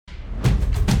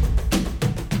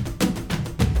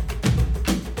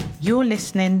You're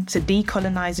listening to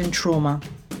Decolonising Trauma,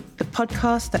 the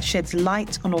podcast that sheds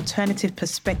light on alternative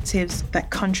perspectives that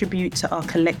contribute to our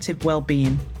collective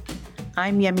well-being.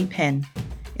 I'm Yemi Penn.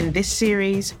 In this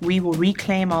series, we will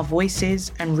reclaim our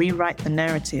voices and rewrite the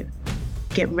narrative.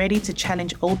 Get ready to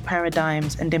challenge old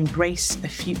paradigms and embrace a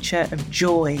future of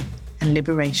joy and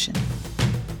liberation.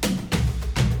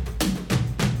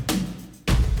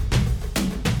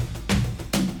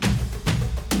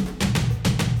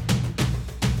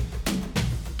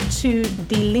 To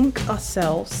delink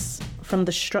ourselves from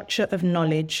the structure of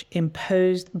knowledge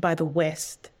imposed by the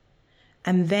West,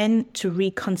 and then to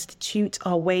reconstitute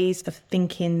our ways of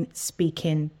thinking,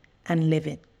 speaking, and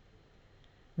living.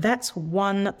 That's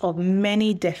one of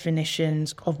many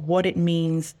definitions of what it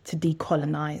means to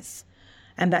decolonize,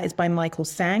 and that is by Michael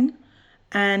Sang.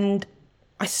 And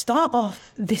I start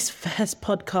off this first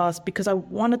podcast because I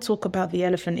want to talk about the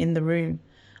elephant in the room.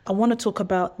 I want to talk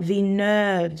about the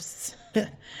nerves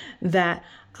that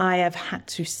I have had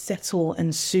to settle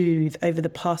and soothe over the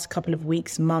past couple of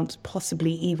weeks, months,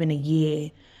 possibly even a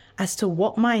year, as to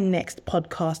what my next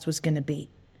podcast was going to be.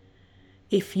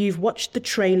 If you've watched the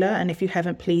trailer, and if you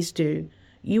haven't, please do,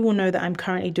 you will know that I'm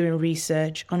currently doing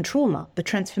research on trauma, the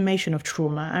transformation of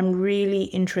trauma. I'm really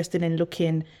interested in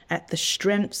looking at the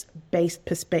strengths-based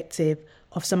perspective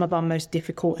of some of our most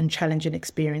difficult and challenging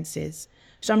experiences.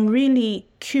 So I'm really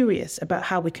curious about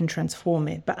how we can transform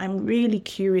it, but I'm really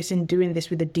curious in doing this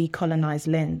with a decolonized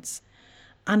lens.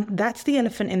 And that's the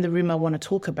elephant in the room I want to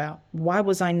talk about. Why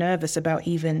was I nervous about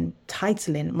even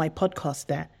titling my podcast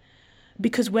that?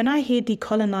 Because when I hear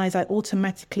decolonize, I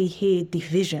automatically hear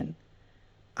division.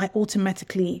 I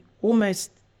automatically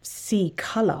almost see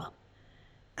color.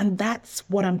 And that's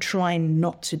what I'm trying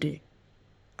not to do.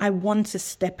 I want to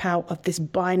step out of this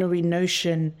binary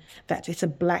notion that it's a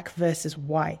black versus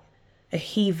white, a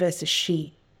he versus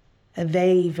she, a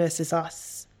they versus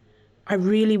us. I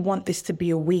really want this to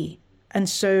be a we. And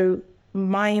so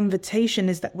my invitation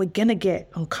is that we're going to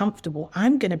get uncomfortable.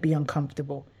 I'm going to be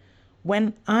uncomfortable.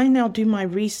 When I now do my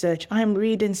research, I'm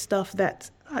reading stuff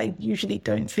that I usually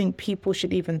don't think people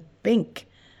should even think,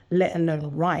 let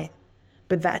alone write.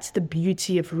 But that's the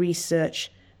beauty of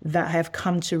research that I have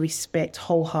come to respect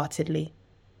wholeheartedly,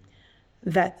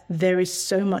 that there is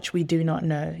so much we do not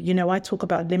know. You know, I talk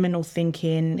about liminal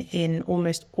thinking in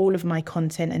almost all of my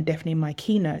content and definitely my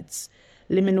keynotes.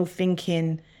 Liminal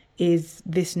thinking is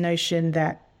this notion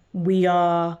that we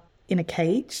are in a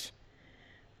cage,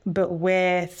 but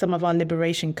where some of our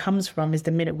liberation comes from is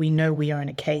the minute we know we are in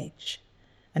a cage.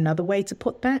 Another way to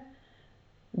put that,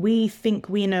 we think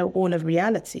we know all of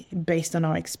reality based on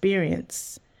our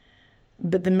experience.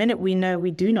 But the minute we know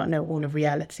we do not know all of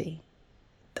reality,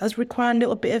 it does require a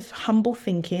little bit of humble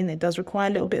thinking. It does require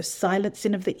a little bit of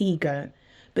silencing of the ego.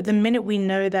 But the minute we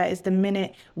know that is the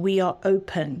minute we are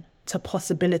open to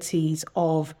possibilities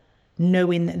of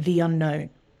knowing the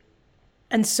unknown.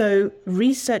 And so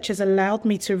research has allowed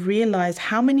me to realize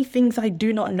how many things I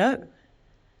do not know.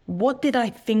 What did I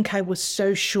think I was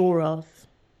so sure of?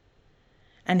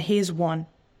 And here's one.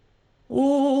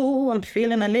 Oh, I'm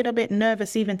feeling a little bit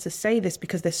nervous even to say this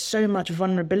because there's so much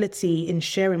vulnerability in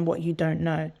sharing what you don't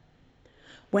know.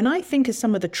 When I think of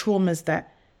some of the traumas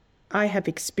that I have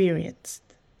experienced,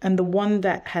 and the one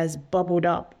that has bubbled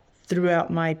up throughout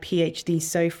my PhD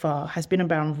so far has been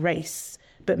around race,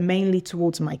 but mainly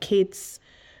towards my kids.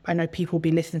 I know people will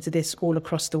be listening to this all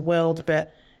across the world,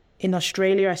 but in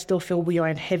Australia, I still feel we are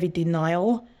in heavy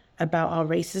denial about our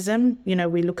racism. You know,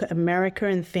 we look at America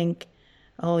and think,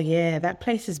 oh yeah, that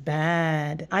place is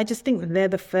bad. I just think they're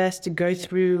the first to go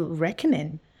through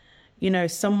reckoning. You know,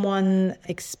 someone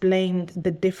explained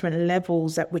the different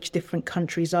levels at which different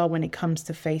countries are when it comes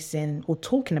to facing or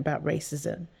talking about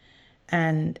racism.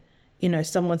 And, you know,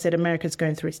 someone said America's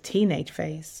going through its teenage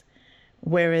phase,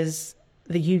 whereas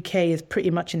the UK is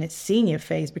pretty much in its senior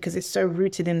phase because it's so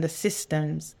rooted in the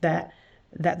systems that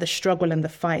the struggle and the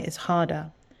fight is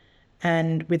harder.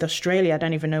 And with Australia, I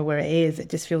don't even know where it is. It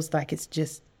just feels like it's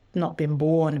just not been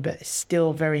born, but it's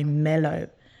still very mellow.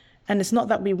 And it's not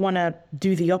that we want to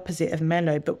do the opposite of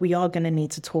mellow, but we are going to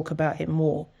need to talk about it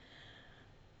more.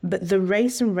 But the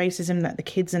race and racism that the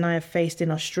kids and I have faced in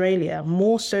Australia,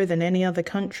 more so than any other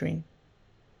country,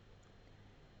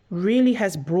 really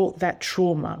has brought that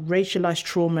trauma, racialized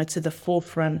trauma, to the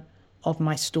forefront of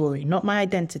my story. Not my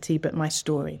identity, but my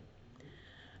story.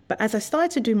 But as I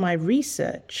started to do my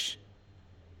research,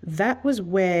 that was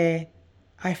where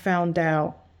I found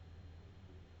out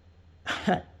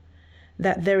that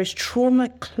there is trauma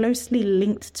closely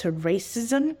linked to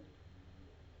racism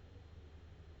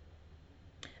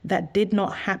that did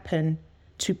not happen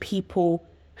to people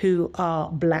who are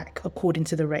black according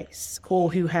to the race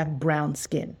or who have brown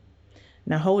skin.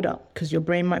 Now hold up, because your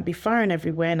brain might be firing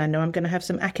everywhere, and I know I'm going to have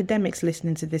some academics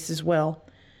listening to this as well.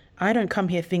 I don't come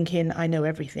here thinking I know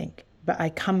everything, but I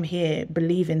come here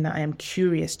believing that I am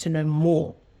curious to know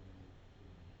more.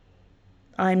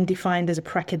 I'm defined as a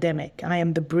pracademic. I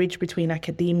am the bridge between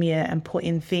academia and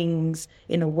putting things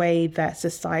in a way that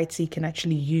society can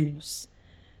actually use.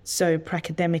 So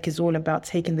pracademic is all about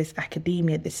taking this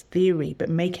academia, this theory, but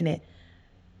making it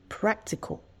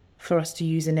practical for us to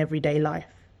use in everyday life.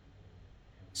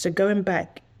 So going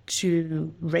back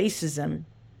to racism,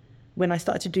 when I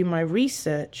started to do my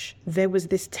research, there was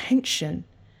this tension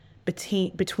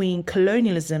between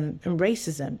colonialism and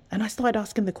racism. And I started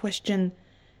asking the question,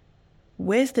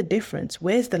 where's the difference?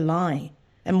 Where's the line?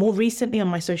 And more recently on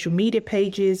my social media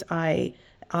pages, I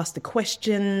asked the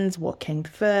questions, what came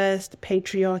first,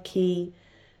 patriarchy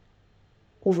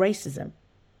or racism?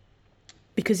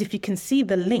 Because if you can see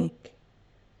the link,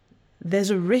 there's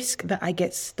a risk that I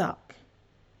get stuck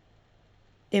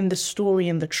in the story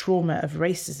and the trauma of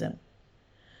racism.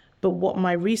 But what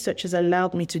my research has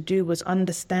allowed me to do was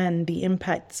understand the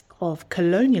impacts of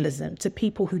colonialism to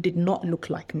people who did not look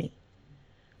like me.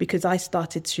 Because I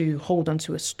started to hold on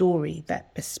to a story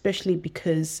that, especially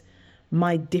because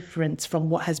my difference from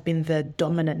what has been the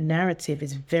dominant narrative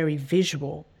is very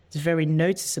visual, it's very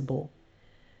noticeable,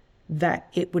 that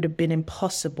it would have been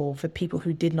impossible for people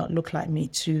who did not look like me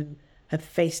to have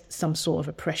faced some sort of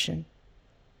oppression.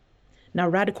 Now,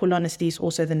 radical honesty is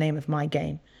also the name of my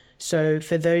game. So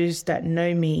for those that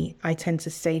know me, I tend to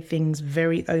say things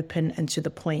very open and to the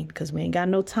point, because we ain't got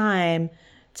no time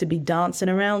to be dancing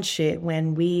around shit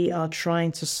when we are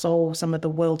trying to solve some of the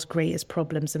world's greatest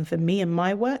problems. And for me and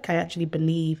my work, I actually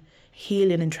believe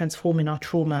healing and transforming our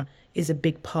trauma is a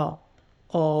big part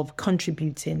of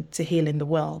contributing to healing the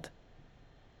world.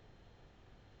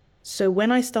 So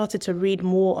when I started to read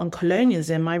more on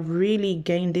colonialism, I really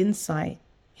gained insight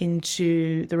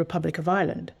into the Republic of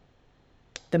Ireland.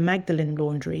 The Magdalene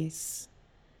laundries,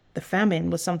 the famine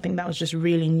was something that was just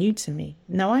really new to me.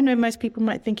 Now, I know most people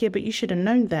might think, yeah, but you should have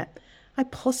known that. I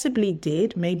possibly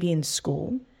did, maybe in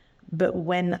school, but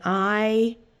when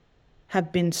I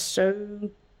have been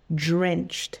so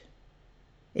drenched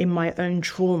in my own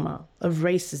trauma of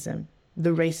racism,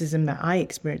 the racism that I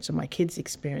experienced or my kids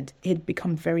experienced, it had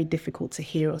become very difficult to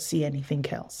hear or see anything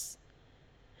else.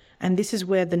 And this is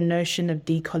where the notion of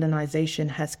decolonization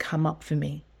has come up for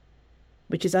me,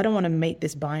 which is I don't want to make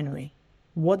this binary.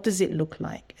 What does it look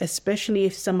like? Especially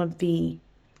if some of the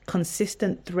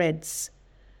consistent threads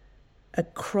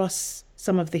across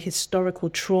some of the historical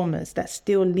traumas that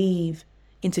still leave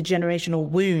intergenerational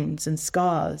wounds and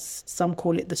scars, some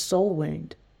call it the soul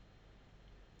wound,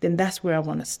 then that's where I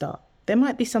want to start. There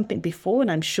might be something before,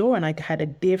 and I'm sure, and I had a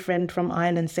dear friend from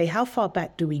Ireland say, how far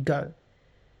back do we go?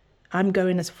 I'm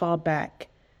going as far back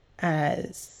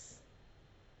as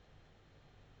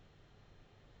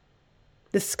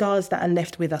the scars that are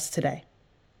left with us today.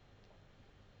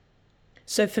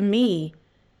 So for me,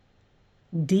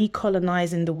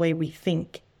 decolonizing the way we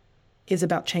think is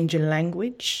about changing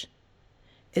language,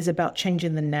 is about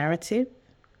changing the narrative,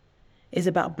 is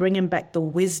about bringing back the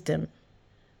wisdom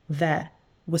that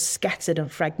was scattered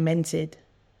and fragmented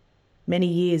many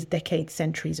years, decades,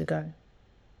 centuries ago.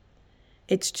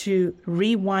 It's to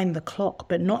rewind the clock,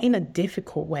 but not in a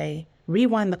difficult way.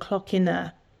 Rewind the clock in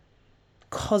a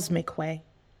cosmic way,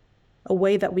 a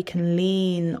way that we can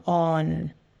lean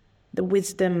on the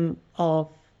wisdom of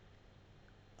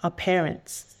our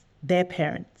parents, their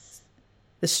parents,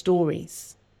 the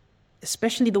stories,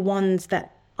 especially the ones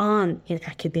that aren't in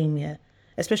academia,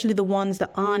 especially the ones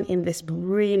that aren't in this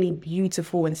really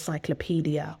beautiful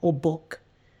encyclopedia or book.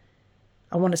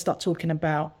 I want to start talking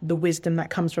about the wisdom that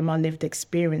comes from our lived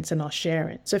experience and our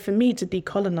sharing. So for me, to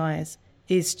decolonize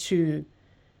is to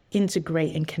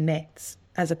integrate and connect,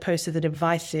 as opposed to the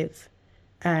divisive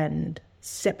and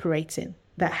separating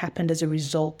that happened as a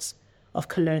result of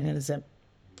colonialism.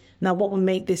 Now, what will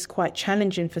make this quite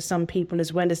challenging for some people,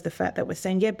 as well as the fact that we're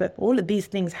saying, yeah, but all of these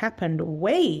things happened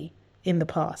way in the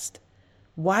past.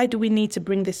 Why do we need to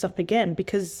bring this up again?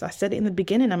 Because I said it in the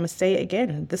beginning, I'm going to say it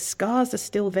again. The scars are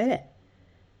still there.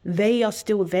 They are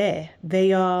still there.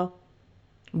 They are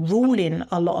ruling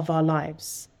a lot of our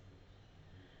lives.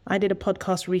 I did a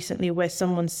podcast recently where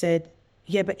someone said,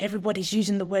 yeah, but everybody's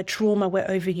using the word trauma, we're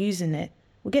overusing it.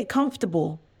 Well, get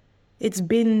comfortable. It's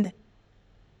been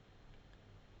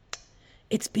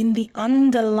the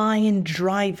underlying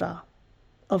driver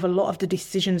of a lot of the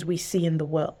decisions we see in the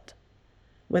world.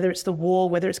 Whether it's the war,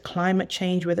 whether it's climate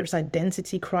change, whether it's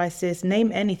identity crisis,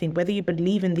 name anything, whether you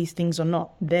believe in these things or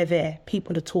not, they're there.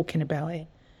 People are talking about it.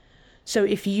 So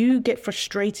if you get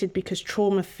frustrated because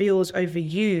trauma feels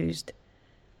overused,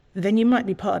 then you might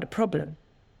be part of the problem.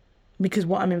 Because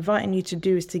what I'm inviting you to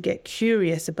do is to get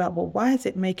curious about, well, why is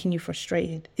it making you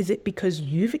frustrated? Is it because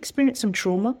you've experienced some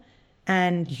trauma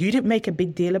and you didn't make a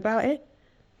big deal about it?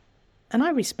 And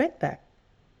I respect that.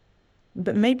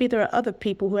 But maybe there are other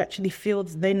people who actually feel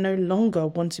they no longer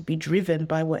want to be driven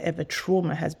by whatever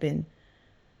trauma has been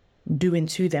doing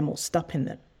to them or stopping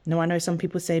them. Now, I know some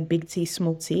people say big T,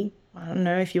 small t. I don't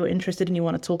know if you're interested and you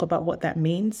want to talk about what that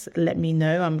means. Let me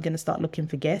know. I'm going to start looking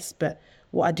for guests. But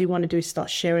what I do want to do is start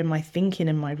sharing my thinking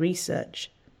and my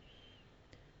research.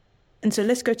 And so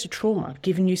let's go to trauma,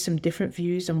 giving you some different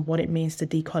views on what it means to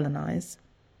decolonize.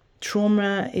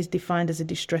 Trauma is defined as a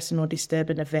distressing or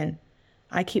disturbing event.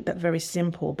 I keep that very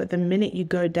simple. But the minute you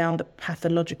go down the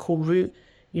pathological route,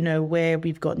 where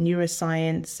we've got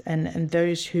neuroscience and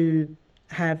those who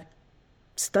have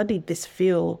studied this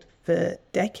field for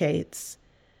decades,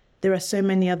 there are so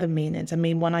many other meanings. I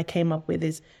mean, one I came up with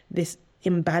is this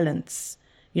imbalance.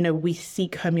 We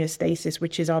seek homeostasis,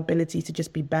 which is our ability to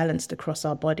just be balanced across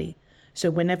our body. So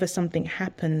whenever something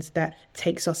happens that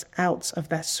takes us out of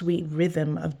that sweet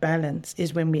rhythm of balance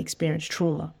is when we experience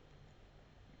trauma.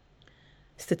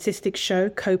 Statistics show,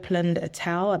 Copeland et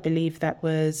al., I believe that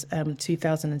was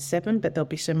 2007, but there'll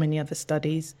be so many other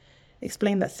studies,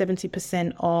 explain that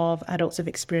 70% of adults have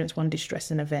experienced one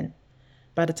distressing event.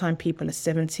 By the time people are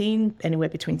 17, anywhere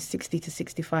between 60 to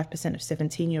 65% of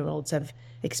 17-year-olds have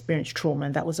experienced trauma,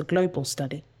 and that was a global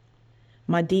study.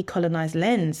 My decolonized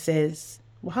lens says,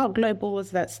 well, how global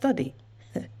was that study?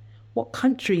 What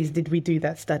countries did we do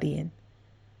that study in?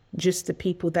 Just the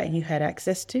people that you had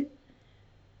access to?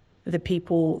 The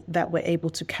people that were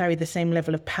able to carry the same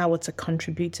level of power to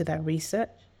contribute to that research?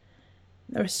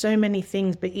 There are so many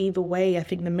things, but either way, I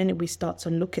think the minute we start to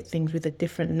look at things with a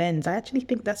different lens, I actually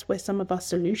think that's where some of our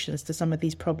solutions to some of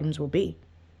these problems will be.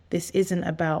 This isn't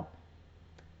about,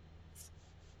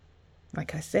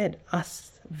 like I said,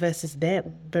 us versus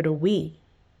them, but a we.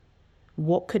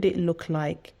 What could it look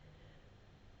like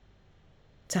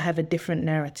to have a different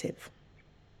narrative?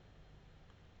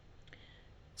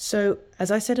 So,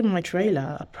 as I said in my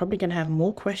trailer, I'm probably going to have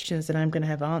more questions than I'm going to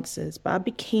have answers, but I'd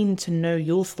be keen to know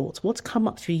your thoughts. What's come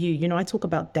up for you? I talk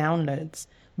about downloads.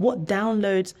 What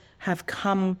downloads have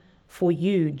come for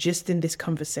you just in this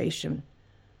conversation?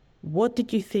 What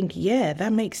did you think, yeah,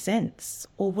 that makes sense?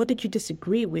 Or what did you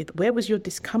disagree with? Where was your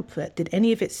discomfort? Did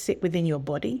any of it sit within your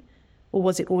body? Or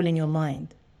was it all in your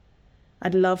mind?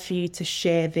 I'd love for you to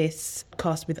share this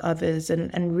podcast with others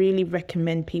and really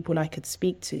recommend people I could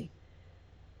speak to.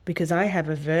 Because I have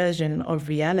a version of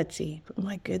reality, but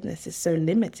my goodness, it's so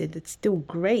limited. It's still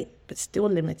great, but still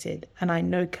limited. And I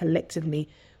know collectively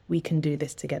we can do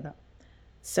this together.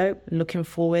 So looking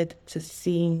forward to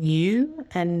seeing you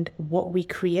and what we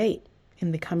create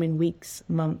in the coming weeks,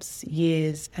 months,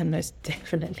 years, and most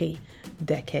definitely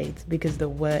decades, because the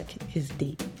work is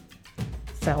deep.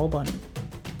 Salbon.